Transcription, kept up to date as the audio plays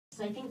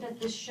I think that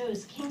this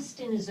shows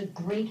Kingston is a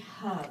great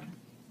hub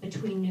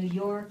between New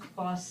York,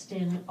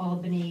 Boston,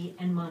 Albany,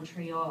 and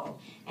Montreal.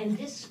 And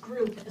this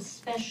group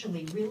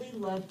especially really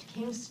loved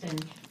Kingston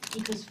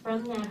because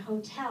from that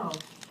hotel,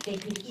 they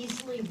could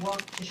easily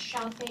walk to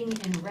shopping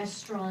and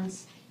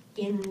restaurants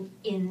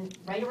in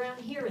right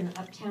around here in the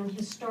Uptown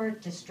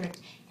Historic District,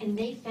 and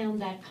they found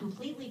that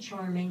completely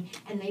charming,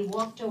 and they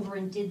walked over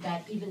and did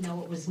that even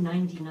though it was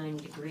 99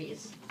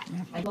 degrees.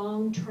 A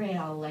long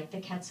trail like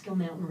the Catskill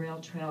Mountain Rail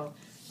Trail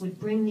would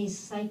bring these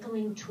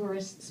cycling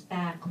tourists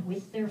back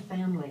with their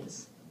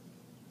families.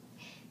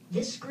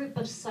 This group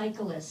of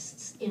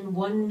cyclists in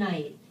one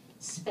night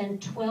spent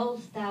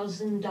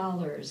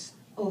 $12,000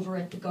 over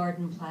at the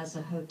Garden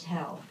Plaza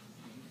Hotel,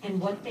 and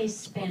what they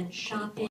spent shopping